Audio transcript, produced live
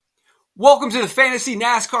Welcome to the Fantasy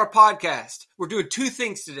NASCAR podcast. We're doing two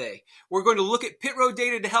things today. We're going to look at pit road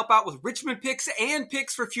data to help out with Richmond picks and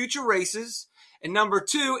picks for future races. And number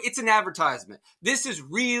two, it's an advertisement. This is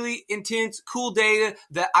really intense, cool data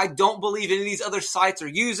that I don't believe any of these other sites are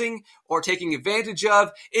using or taking advantage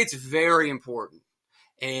of. It's very important.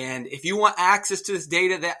 And if you want access to this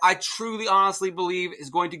data that I truly, honestly believe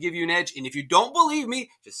is going to give you an edge, and if you don't believe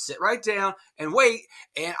me, just sit right down and wait,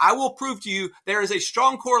 and I will prove to you there is a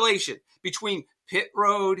strong correlation between pit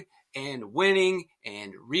road and winning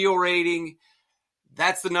and real rating.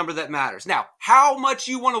 That's the number that matters. Now, how much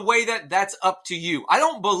you want to weigh that, that's up to you. I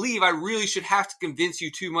don't believe I really should have to convince you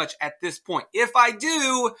too much at this point. If I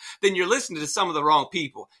do, then you're listening to some of the wrong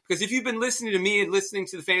people. Because if you've been listening to me and listening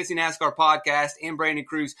to the Fantasy NASCAR podcast and Brandon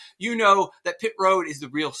Cruz, you know that pit road is the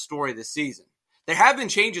real story this season. There have been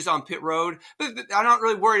changes on pit road, but I'm not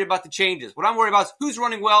really worried about the changes. What I'm worried about is who's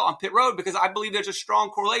running well on pit road, because I believe there's a strong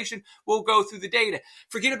correlation. We'll go through the data.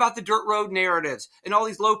 Forget about the dirt road narratives and all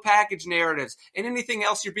these low package narratives and anything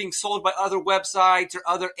else you're being sold by other websites or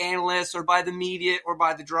other analysts or by the media or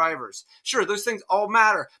by the drivers. Sure, those things all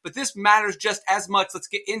matter, but this matters just as much. Let's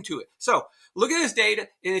get into it. So look at this data,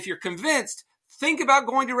 and if you're convinced, think about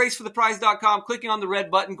going to racefortheprize.com, clicking on the red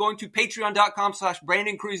button, going to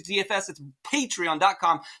patreon.com/BrandonCruzDFS. It's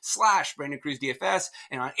patreon.com/BrandonCruzDFS.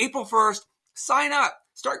 And on April 1st, sign up.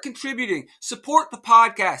 Start contributing. Support the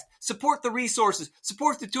podcast. Support the resources.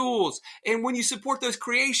 Support the tools. And when you support those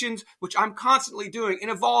creations, which I'm constantly doing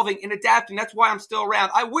and evolving and adapting, that's why I'm still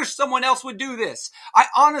around. I wish someone else would do this. I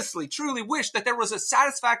honestly, truly wish that there was a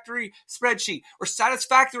satisfactory spreadsheet or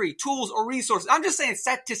satisfactory tools or resources. I'm just saying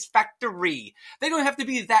satisfactory. They don't have to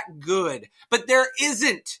be that good, but there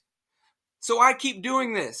isn't. So I keep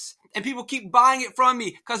doing this, and people keep buying it from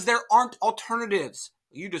me because there aren't alternatives.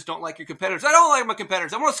 You just don't like your competitors. I don't like my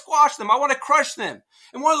competitors. I want to squash them. I want to crush them.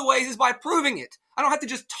 And one of the ways is by proving it. I don't have to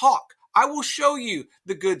just talk. I will show you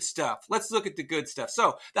the good stuff. Let's look at the good stuff.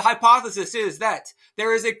 So the hypothesis is that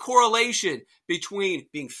there is a correlation between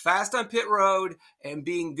being fast on pit road and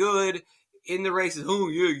being good in the races. Oh,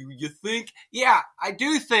 yeah, you think? Yeah, I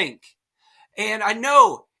do think. And I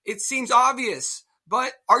know it seems obvious.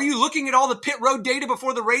 But are you looking at all the pit road data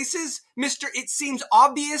before the races? Mr. It seems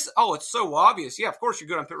obvious. Oh, it's so obvious. Yeah, of course you're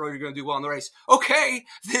good on pit road. You're going to do well in the race. Okay,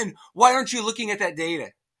 then why aren't you looking at that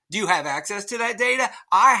data? Do you have access to that data?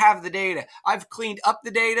 I have the data. I've cleaned up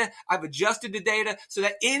the data. I've adjusted the data so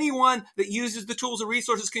that anyone that uses the tools and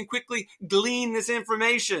resources can quickly glean this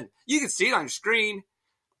information. You can see it on your screen.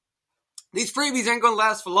 These freebies ain't going to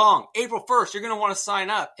last for long. April 1st, you're going to want to sign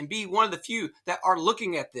up and be one of the few that are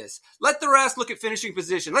looking at this. Let the rest look at finishing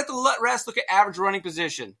position. Let the rest look at average running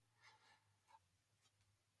position.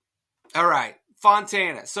 All right,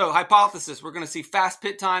 Fontana. So hypothesis, we're going to see fast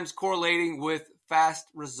pit times correlating with fast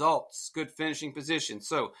results, good finishing position.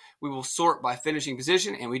 So we will sort by finishing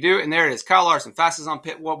position, and we do, and there it is. Kyle Larson, fastest on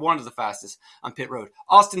pit, one of the fastest on pit road.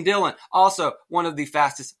 Austin Dillon, also one of the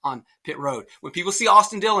fastest on pit road. When people see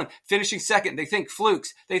Austin Dillon finishing second, they think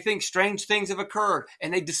flukes, they think strange things have occurred,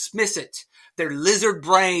 and they dismiss it. Their lizard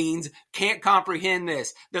brains can't comprehend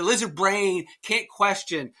this. Their lizard brain can't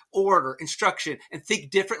question order, instruction, and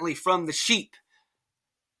think differently from the sheep.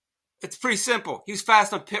 It's pretty simple. He was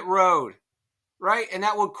fast on pit road. Right? And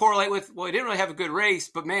that would correlate with, well, he didn't really have a good race,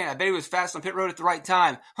 but man, I bet he was fast on pit road at the right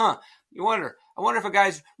time. You wonder. I wonder if a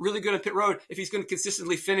guy's really good on pit road, if he's going to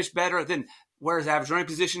consistently finish better than where his average running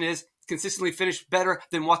position is, consistently finish better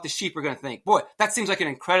than what the sheep are going to think. Boy, that seems like an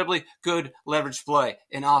incredibly good leverage play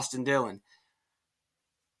in Austin Dillon.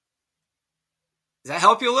 Does that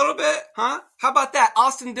help you a little bit? How about that?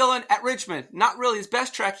 Austin Dillon at Richmond. Not really his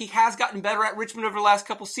best track. He has gotten better at Richmond over the last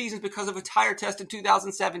couple seasons because of a tire test in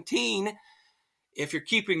 2017. If you're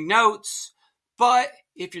keeping notes. But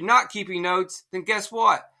if you're not keeping notes, then guess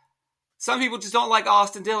what? Some people just don't like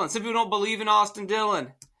Austin Dillon. Some people don't believe in Austin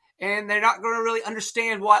Dillon. And they're not going to really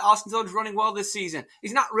understand why Austin Dillon's running well this season.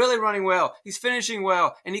 He's not really running well. He's finishing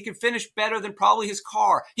well. And he can finish better than probably his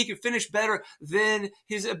car. He can finish better than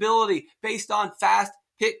his ability based on fast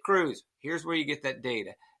pit crews. Here's where you get that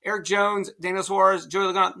data. Eric Jones, Daniel Suarez,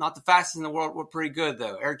 Joey Logano, not the fastest in the world, were pretty good,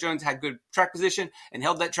 though. Eric Jones had good track position and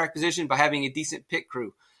held that track position by having a decent pit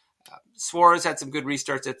crew. Suarez had some good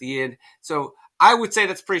restarts at the end. So I would say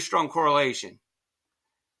that's a pretty strong correlation.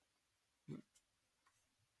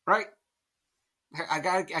 Right?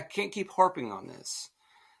 I can't keep harping on this.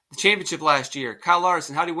 The championship last year, Kyle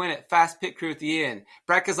Larson, how did he win it? Fast pit crew at the end.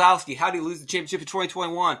 Brad Keselowski, how did he lose the championship in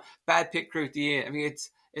 2021? Bad pit crew at the end. I mean,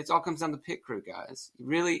 it all comes down to pit crew, guys. You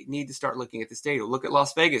really need to start looking at this data. Look at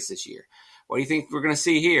Las Vegas this year. What do you think we're going to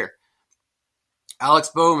see here? Alex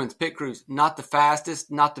Bowman's pit crews, not the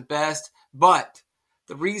fastest, not the best, but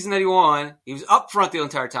the reason that he won, he was up front the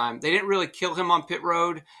entire time. They didn't really kill him on pit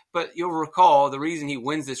road, but you'll recall the reason he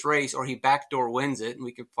wins this race, or he backdoor wins it, and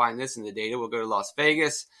we can find this in the data. We'll go to Las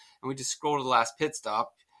Vegas, and we just scroll to the last pit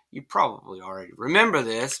stop. You probably already remember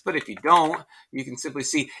this, but if you don't, you can simply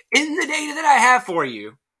see in the data that I have for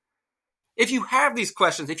you. If you have these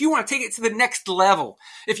questions, if you want to take it to the next level,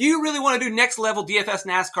 if you really want to do next level DFS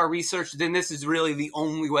NASCAR research, then this is really the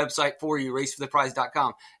only website for you,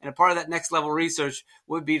 racefortheprize.com. And a part of that next level research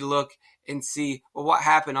would be to look and see, well, what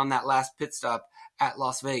happened on that last pit stop at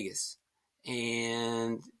Las Vegas.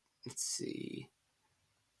 And let's see.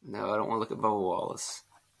 No, I don't want to look at Bubba Wallace.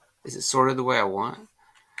 Is it sorted the way I want?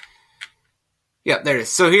 Yeah, there it is.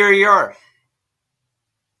 So here you are.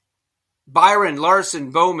 Byron,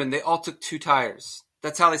 Larson, Bowman, they all took 2 tires.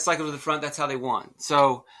 That's how they cycled to the front. That's how they won.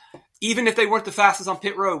 So even if they weren't the fastest on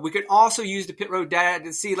pit road, we could also use the pit road data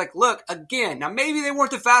to see, like, look, again, now maybe they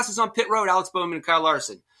weren't the fastest on pit road, Alex Bowman and Kyle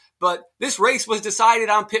Larson, but this race was decided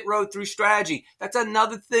on pit road through strategy. That's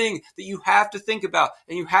another thing that you have to think about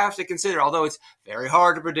and you have to consider. Although it's very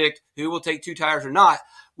hard to predict who will take 2 tires or not,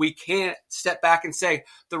 we can't step back and say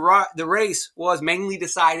the race was mainly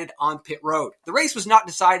decided on pit road. The race was not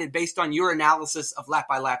decided based on your analysis of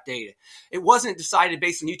lap-by-lap data. It wasn't decided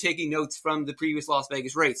based on you taking notes from the previous Las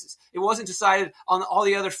Vegas races. It wasn't decided on all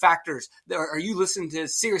the other factors. Or you listened to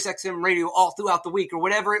SiriusXM radio all throughout the week or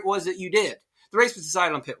whatever it was that you did. The race was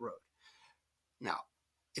decided on pit road. Now,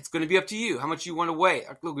 it's going to be up to you how much you want to weigh.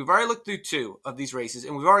 Look, we've already looked through 2 of these races,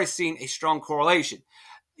 and we've already seen a strong correlation.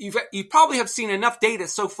 You probably have seen enough data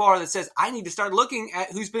so far that says, I need to start looking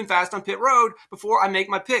at who's been fast on pit road before I make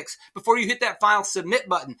my picks, before you hit that final submit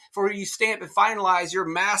button, before you stamp and finalize your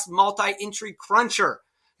mass multi-entry cruncher.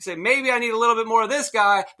 You say, maybe I need a little bit more of this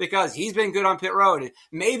guy because he's been good on pit road. And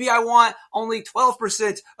maybe I want only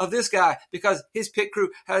 12% of this guy because his pit crew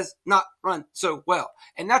has not run so well.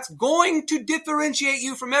 And that's going to differentiate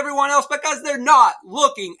you from everyone else because they're not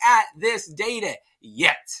looking at this data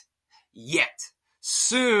yet.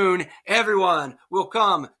 Soon, everyone will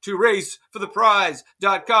come to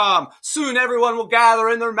racefortheprize.com. Soon, everyone will gather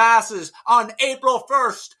in their masses on April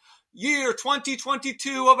 1st, year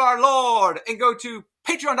 2022 of our Lord, and go to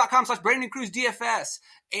patreon.com/BrandonCruzDFS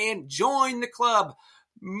and join the club,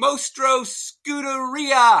 Mostro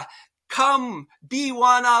Scuderia. Come be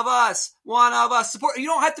one of us. Support. You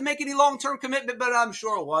don't have to make any long-term commitment, but I'm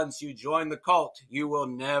sure once you join the cult, you will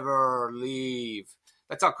never leave.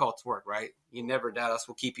 That's how cults work, right? You never doubt us.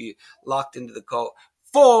 We'll keep you locked into the cult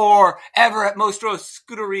forever at Mostro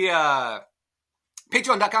Scuderia.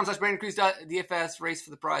 Patreon.com/BrandonCruz.DFS,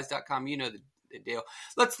 racefortheprize.com. You know the deal.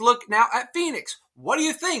 Let's look now at Phoenix. What do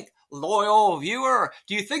you think, loyal viewer?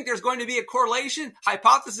 Do you think there's going to be a correlation?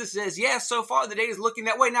 Hypothesis says yes. So far, the data is looking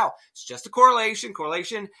that way. Now, it's just a correlation.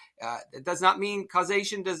 Correlation does not mean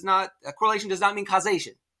causation. Correlation does not mean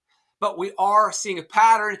causation. But we are seeing a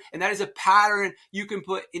pattern, and that is a pattern you can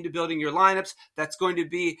put into building your lineups. That's going to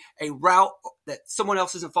be a route that someone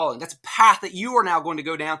else isn't following. That's a path that you are now going to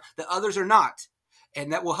go down that others are not.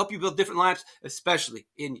 And that will help you build different lineups, especially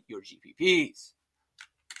in your GPPs.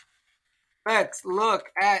 Let's look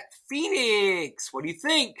at Phoenix. What do you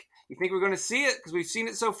think? You think we're going to see it? Because we've seen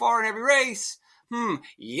it so far in every race.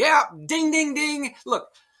 Yeah, ding, ding, ding. Look,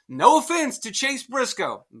 no offense to Chase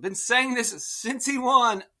Briscoe. I've been saying this since he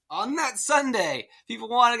won. On that Sunday, people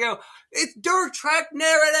want to go, it's dirt track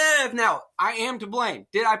narrative. Now, I am to blame.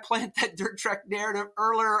 Did I plant that dirt track narrative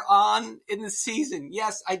earlier on in the season?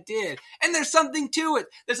 Yes, I did. And there's something to it.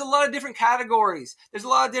 There's a lot of different categories. There's a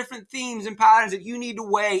lot of different themes and patterns that you need to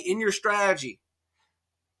weigh in your strategy.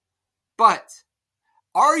 But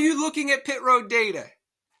are you looking at pit road data?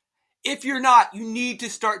 If you're not, you need to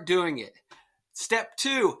start doing it. Step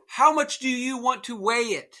 2, how much do you want to weigh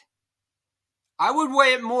it? I would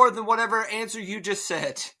weigh it more than whatever answer you just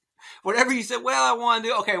said. Whatever you said, well, I want to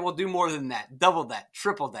do, okay, we'll do more than that. Double that,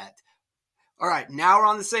 triple that. All right, now we're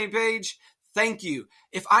on the same page. Thank you.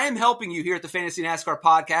 If I am helping you here at the Fantasy NASCAR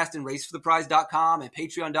Podcast and racefortheprize.com and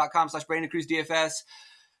patreon.com/BrandonCruzDFS,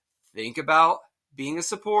 think about being a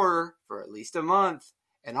supporter for at least a month.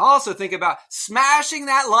 And also think about smashing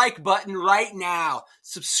that like button right now.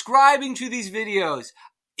 Subscribing to these videos.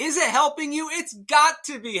 Is it helping you? It's got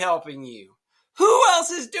to be helping you. Who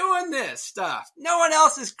else is doing this stuff? No one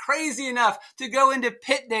else is crazy enough to go into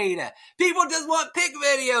pit data. People just want pick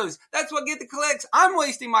videos. That's what get the clicks. I'm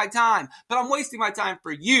wasting my time, but I'm wasting my time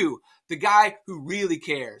for you, the guy who really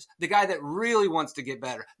cares, the guy that really wants to get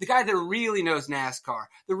better, the guy that really knows NASCAR,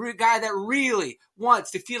 the guy that really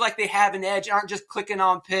wants to feel like they have an edge and aren't just clicking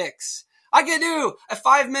on picks. I can do a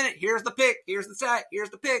 5-minute, here's the pick, here's the stat, here's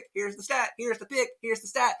the pick, here's the stat, here's the pick, here's the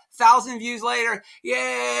stat. 1,000 views later,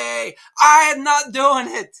 yay! I am not doing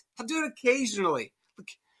it. I'll do it occasionally.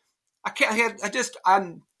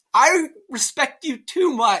 I respect you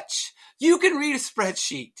too much. You can read a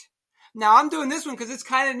spreadsheet. Now, I'm doing this one because it's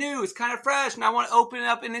kind of new, it's kind of fresh, and I want to open it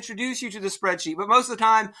up and introduce you to the spreadsheet. But most of the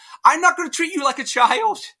time, I'm not going to treat you like a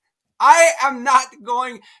child. I am not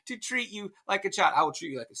going to treat you like a child. I will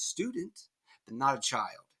treat you like a student, but not a child.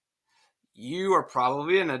 You are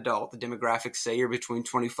probably an adult. The demographics say you're between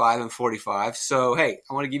 25 and 45. So, hey,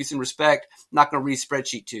 I want to give you some respect. I'm not going to read a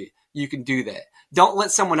spreadsheet to you. You can do that. Don't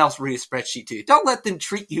let someone else read a spreadsheet to you. Don't let them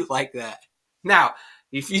treat you like that. Now,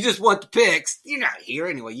 if you just want the picks, you're not here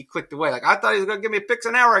anyway. You clicked away. Like, I thought he was going to give me picks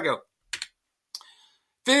an hour ago.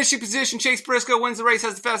 Finishing position, Chase Briscoe wins the race,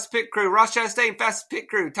 has the fastest pit crew. Ross Chastain, fastest pit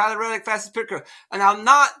crew. Tyler Reddick, fastest pit crew. And I'm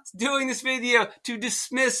not doing this video to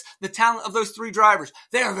dismiss the talent of those 3 drivers.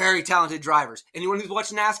 They are very talented drivers. Anyone who's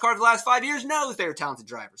watched NASCAR for the last 5 years knows they are talented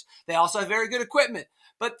drivers. They also have very good equipment,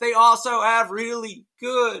 but they also have really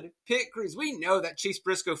good pit crews. We know that Chase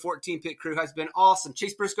Briscoe 14 pit crew has been awesome.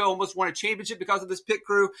 Chase Briscoe almost won a championship because of this pit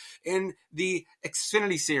crew in the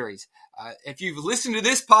Xfinity Series. If you've listened to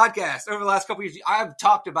this podcast over the last couple of years, I've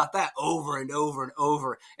talked about that over and over and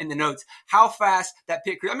over in the notes, how fast that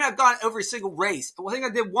pit crew. I mean, I've gone over a single race. I think I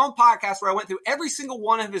did one podcast where I went through every single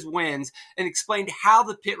one of his wins and explained how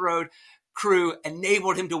the pit road crew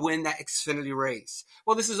enabled him to win that Xfinity race.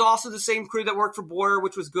 Well, this is also the same crew that worked for Boyer,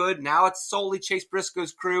 which was good. Now it's solely Chase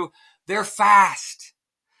Briscoe's crew. They're fast.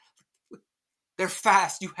 They're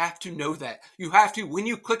fast. You have to know that. You have to, when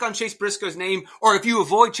you click on Chase Briscoe's name, or if you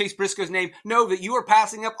avoid Chase Briscoe's name, know that you are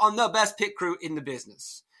passing up on the best pit crew in the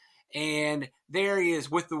business. And there he is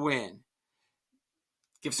with the win.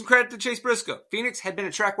 Give some credit to Chase Briscoe. Phoenix had been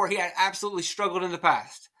a track where he had absolutely struggled in the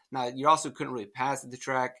past. Now, you also couldn't really pass at the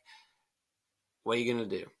track. What are you going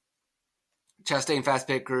to do? Chastain, fast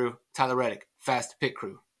pit crew. Tyler Reddick, fast pit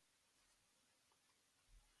crew.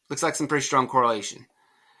 Looks like some pretty strong correlation.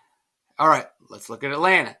 All right, let's look at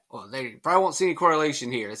Atlanta. Well, they probably won't see any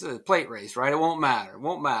correlation here. It's a plate race, right? It won't matter.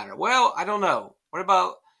 Well, I don't know. What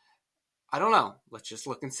about, I don't know. Let's just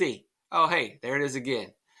look and see. Oh, hey, there it is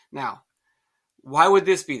again. Now, why would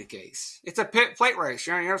this be the case? It's a plate race.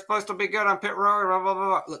 You're supposed to be good on pit road, blah, blah, blah,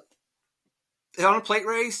 blah. Look, on a plate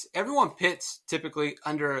race, everyone pits typically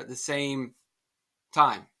under the same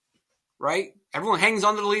time, right? Everyone hangs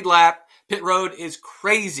on to the lead lap. Pit road is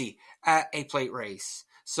crazy at a plate race.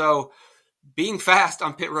 So being fast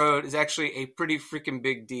on pit road is actually a pretty freaking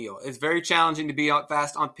big deal. It's very challenging to be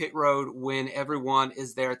fast on pit road when everyone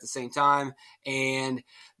is there at the same time. And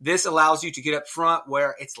this allows you to get up front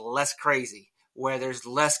where it's less crazy, where there's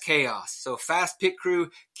less chaos. So fast pit crew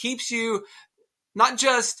keeps you not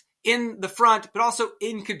just in the front, but also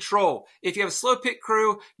in control. If you have a slow pit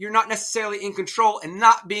crew, you're not necessarily in control, and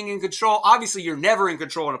not being in control, obviously you're never in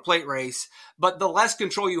control in a plate race, but the less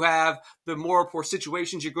control you have, the more poor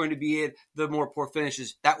situations you're going to be in, the more poor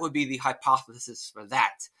finishes. That would be the hypothesis for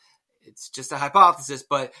that. It's just a hypothesis,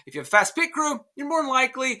 but if you have a fast pit crew, you're more than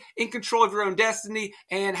likely in control of your own destiny,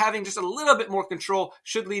 and having just a little bit more control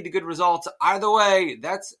should lead to good results. Either way,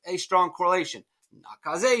 that's a strong correlation. Not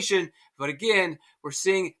causation, but again, we're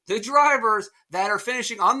seeing the drivers that are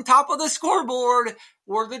finishing on top of the scoreboard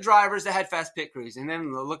were the drivers that had fast pit crews. And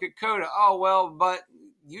then look at COTA. Oh, well, but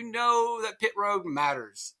you know that pit road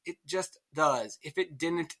matters. It just does. If it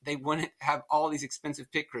didn't, they wouldn't have all these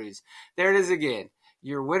expensive pit crews. There it is again.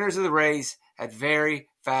 Your winners of the race had very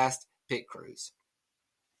fast pit crews.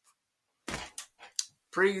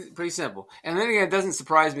 Pretty simple. And then again, it doesn't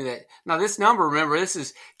surprise me that, now this number, remember, this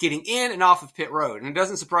is getting in and off of pit road. And it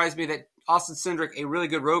doesn't surprise me that Austin Cindric, a really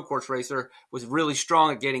good road course racer, was really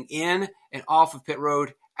strong at getting in and off of pit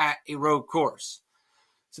road at a road course.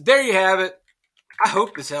 So there you have it. I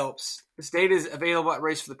hope this helps. This data is available at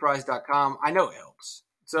racefortheprize.com. I know it helps.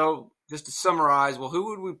 So just to summarize, well, who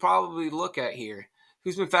would we probably look at here?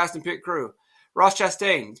 Who's been fast in pit crew? Ross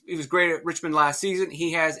Chastain, he was great at Richmond last season.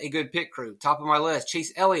 He has a good pit crew. Top of my list.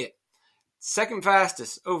 Chase Elliott, second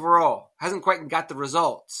fastest overall. Hasn't quite got the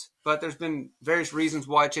results, but there's been various reasons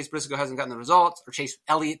why Chase Briscoe hasn't gotten the results, or Chase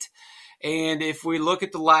Elliott. And if we look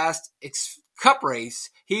at the last Cup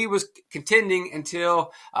race, he was contending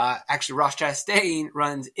until actually Ross Chastain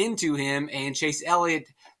runs into him, and Chase Elliott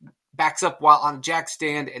backs up while on a jack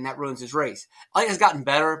stand, and that ruins his race. Elliott has gotten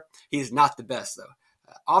better. He is not the best, though.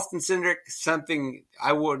 Austin Cindric, something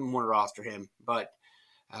I wouldn't want to roster him, but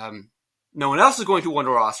No one else is going to want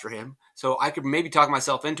to roster him. So I could maybe talk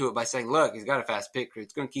myself into it by saying, look, he's got a fast pit crew.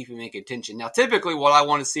 It's going to keep him in contention. Now, typically what I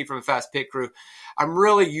want to see from a fast pit crew, I'm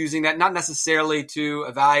really using that not necessarily to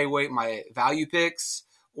evaluate my value picks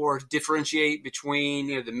or differentiate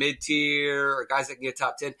between the mid-tier or guys that can get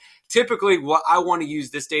top 10. Typically what I want to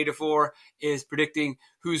use this data for is predicting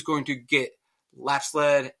who's going to get laps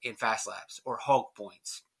led and fast laps or Hulk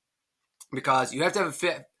points. Because you have to have a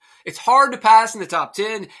fit. It's hard to pass in the top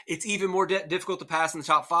 10. It's even more difficult to pass in the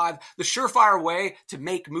top 5. The surefire way to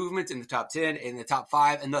make movements in the top 10 and the top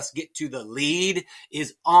 5 and thus get to the lead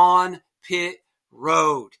is on pit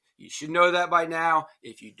road. You should know that by now.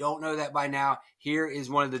 If you don't know that by now, here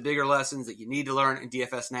is one of the bigger lessons that you need to learn in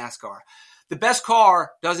DFS NASCAR. The best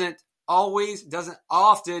car doesn't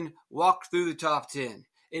often walk through the top 10.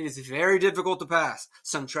 It is very difficult to pass.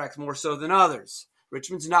 Some tracks more so than others.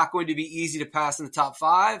 Richmond's not going to be easy to pass in the top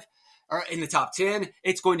 5 or in the top 10.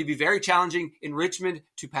 It's going to be very challenging in Richmond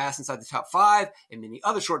to pass inside the top 5 and many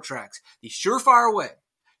other short tracks. The surefire way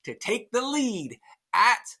to take the lead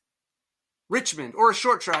at Richmond or a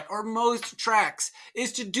short track or most tracks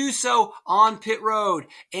is to do so on pit road.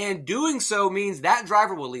 And doing so means that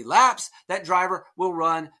driver will lead laps. That driver will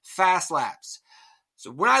run fast laps. So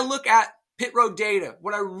when I look at pit road data,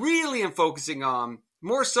 what I really am focusing on,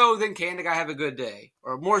 more so than can the guy have a good day,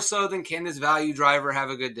 or more so than can this value driver have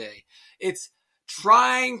a good day, it's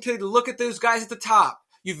trying to look at those guys at the top.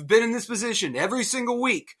 You've been in this position every single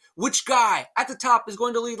week. Which guy at the top is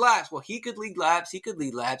going to lead laps? Well, he could lead laps.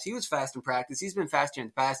 He was fast in practice. He's been faster in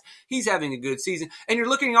the past. He's having a good season. And you're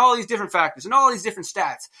looking at all these different factors and all these different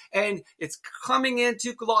stats. And it's coming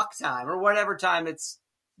into clock time or whatever time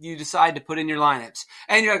you decide to put in your lineups.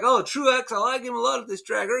 And you're like, oh, Truex, I like him a lot at this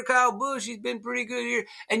track. Or Kyle Busch, he's been pretty good here.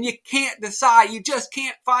 And you can't decide. You just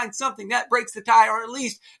can't find something that breaks the tie or at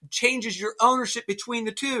least changes your ownership between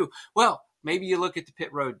the two. Well, maybe you look at the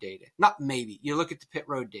pit road data. Not maybe. You look at the pit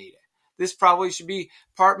road data. This probably should be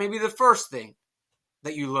maybe the first thing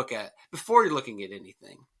that you look at before you're looking at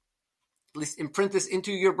anything. At least imprint this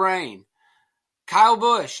into your brain. Kyle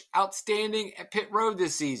Busch, outstanding at pit road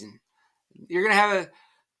this season. You're going to have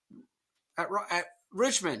at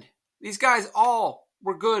Richmond, these guys all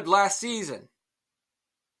were good last season.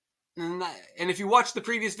 And if you watch the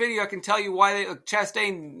previous video, I can tell you why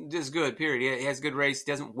Chastain is good, period. He has a good race.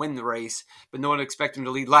 He doesn't win the race, but no one would expect him to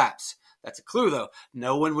lead laps. That's a clue, though.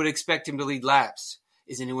 No one would expect him to lead laps.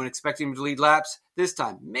 Is anyone expecting him to lead laps this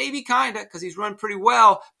time? Maybe kind of, because he's run pretty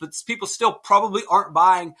well, but people still probably aren't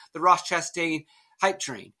buying the Ross Chastain hype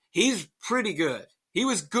train. He's pretty good. He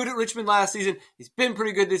was good at Richmond last season. He's been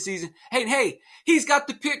pretty good this season. Hey, he's got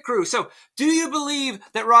the pit crew. So do you believe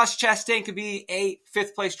that Ross Chastain could be a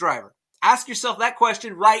fifth-place driver? Ask yourself that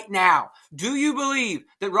question right now. Do you believe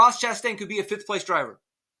that Ross Chastain could be a fifth-place driver?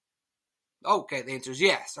 Okay, the answer is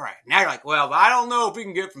yes. All right. Now you're like, well, I don't know if we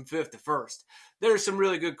can get from fifth to first. There's some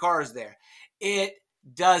really good cars there. It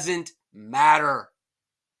doesn't matter.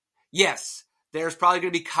 Yes, there's probably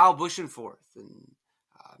going to be Kyle Busch in fourth and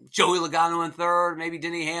Joey Logano in third, maybe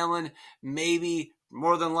Denny Hamlin, maybe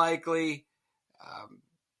more than likely.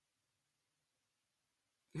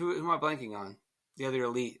 Who am I blanking on? The other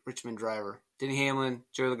elite Richmond driver. Denny Hamlin,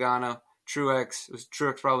 Joey Logano, Truex. It was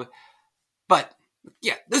Truex probably. But,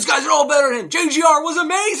 yeah, those guys are all better than him. JGR was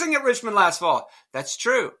amazing at Richmond last fall. That's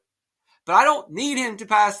true. But I don't need him to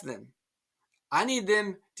pass them. I need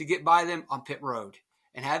them to get by them on pit road.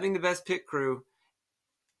 And having the best pit crew,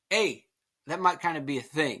 that might kind of be a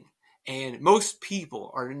thing. And most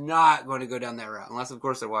people are not going to go down that route. Unless, of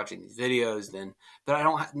course, they're watching these videos. But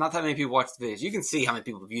not that many people watch the videos. You can see how many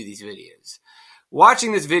people view these videos.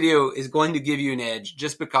 Watching this video is going to give you an edge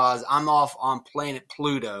just because I'm off on planet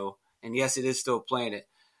Pluto. And yes, it is still a planet.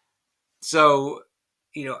 So,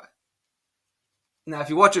 now if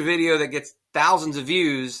you watch a video that gets thousands of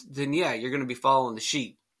views, then yeah, you're going to be following the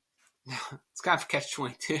sheep. It's kind of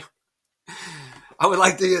catch-22. I would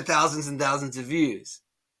like to get thousands and thousands of views.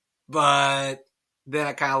 But then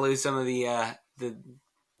I kind of lose some of the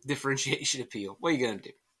differentiation appeal. What are you going to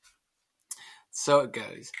do? So it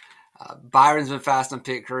goes. Byron's been fast on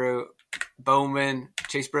pit crew. Bowman,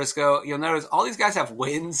 Chase Briscoe. You'll notice all these guys have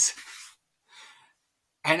wins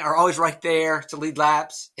and are always right there to lead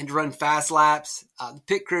laps and to run fast laps. The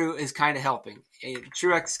pit crew is kind of helping.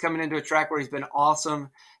 Truex is coming into a track where he's been awesome,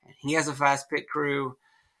 and he has a fast pit crew.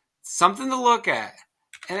 Something to look at.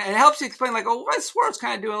 And it helps you explain, why is Swerve's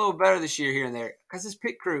kind of doing a little better this year here and there? Because his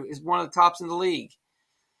pit crew is one of the tops in the league.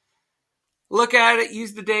 Look at it,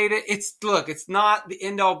 use the data. It's not the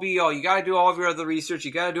end-all, be-all. You got to do all of your other research.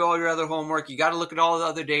 You got to do all your other homework. You got to look at all the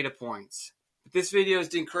other data points. But this video is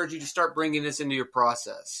to encourage you to start bringing this into your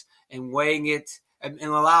process. and weighing it and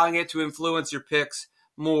allowing it to influence your picks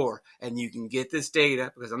more. And you can get this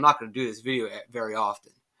data, because I'm not going to do this video very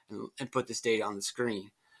often and put this data on the screen.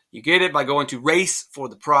 You get it by going to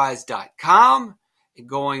racefortheprize.com and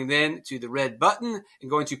going then to the red button and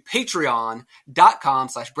going to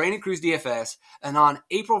patreon.com/BrandonCruzDFS. And on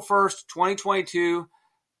April 1st, 2022,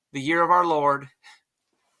 the year of our Lord,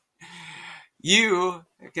 you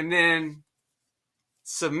can then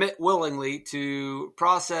submit willingly to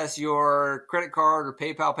process your credit card or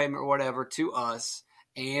PayPal payment or whatever to us.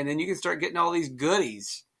 And then you can start getting all these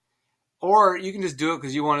goodies. Or you can just do it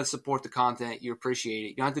because you want to support the content. You appreciate it.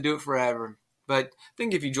 You don't have to do it forever. But I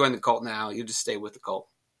think if you join the cult now, you'll just stay with the cult.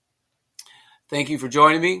 Thank you for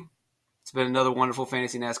joining me. It's been another wonderful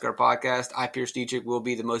Fantasy NASCAR podcast. I, Pierce Dietrich, will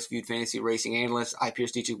be the most viewed fantasy racing analyst. I,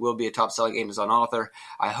 Pierce Dietrich, will be a top-selling Amazon author.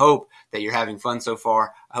 I hope that you're having fun so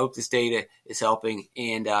far. I hope this data is helping.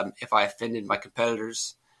 And if I offended my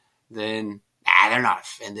competitors, then they're not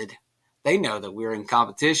offended. They know that we're in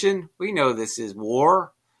competition. We know this is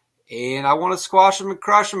war. And I want to squash them and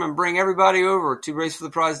crush them and bring everybody over to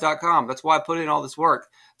racefortheprize.com. That's why I put in all this work.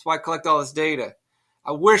 That's why I collect all this data.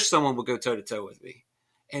 I wish someone would go toe-to-toe with me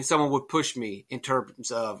and someone would push me in terms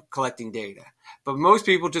of collecting data. But most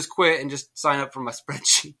people just quit and just sign up for my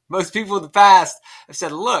spreadsheet. Most people in the past have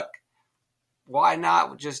said, look, why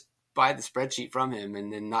not just buy the spreadsheet from him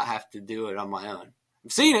and then not have to do it on my own?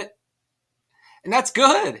 I've seen it. And that's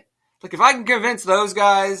good. Look, if I can convince those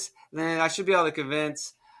guys, then I should be able to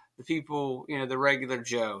convince the people, the regular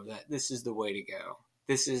Joe, that this is the way to go.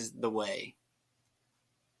 This is the way.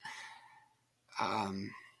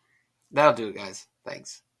 That'll do it, guys.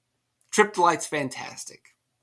 Thanks. Trip to Light's fantastic.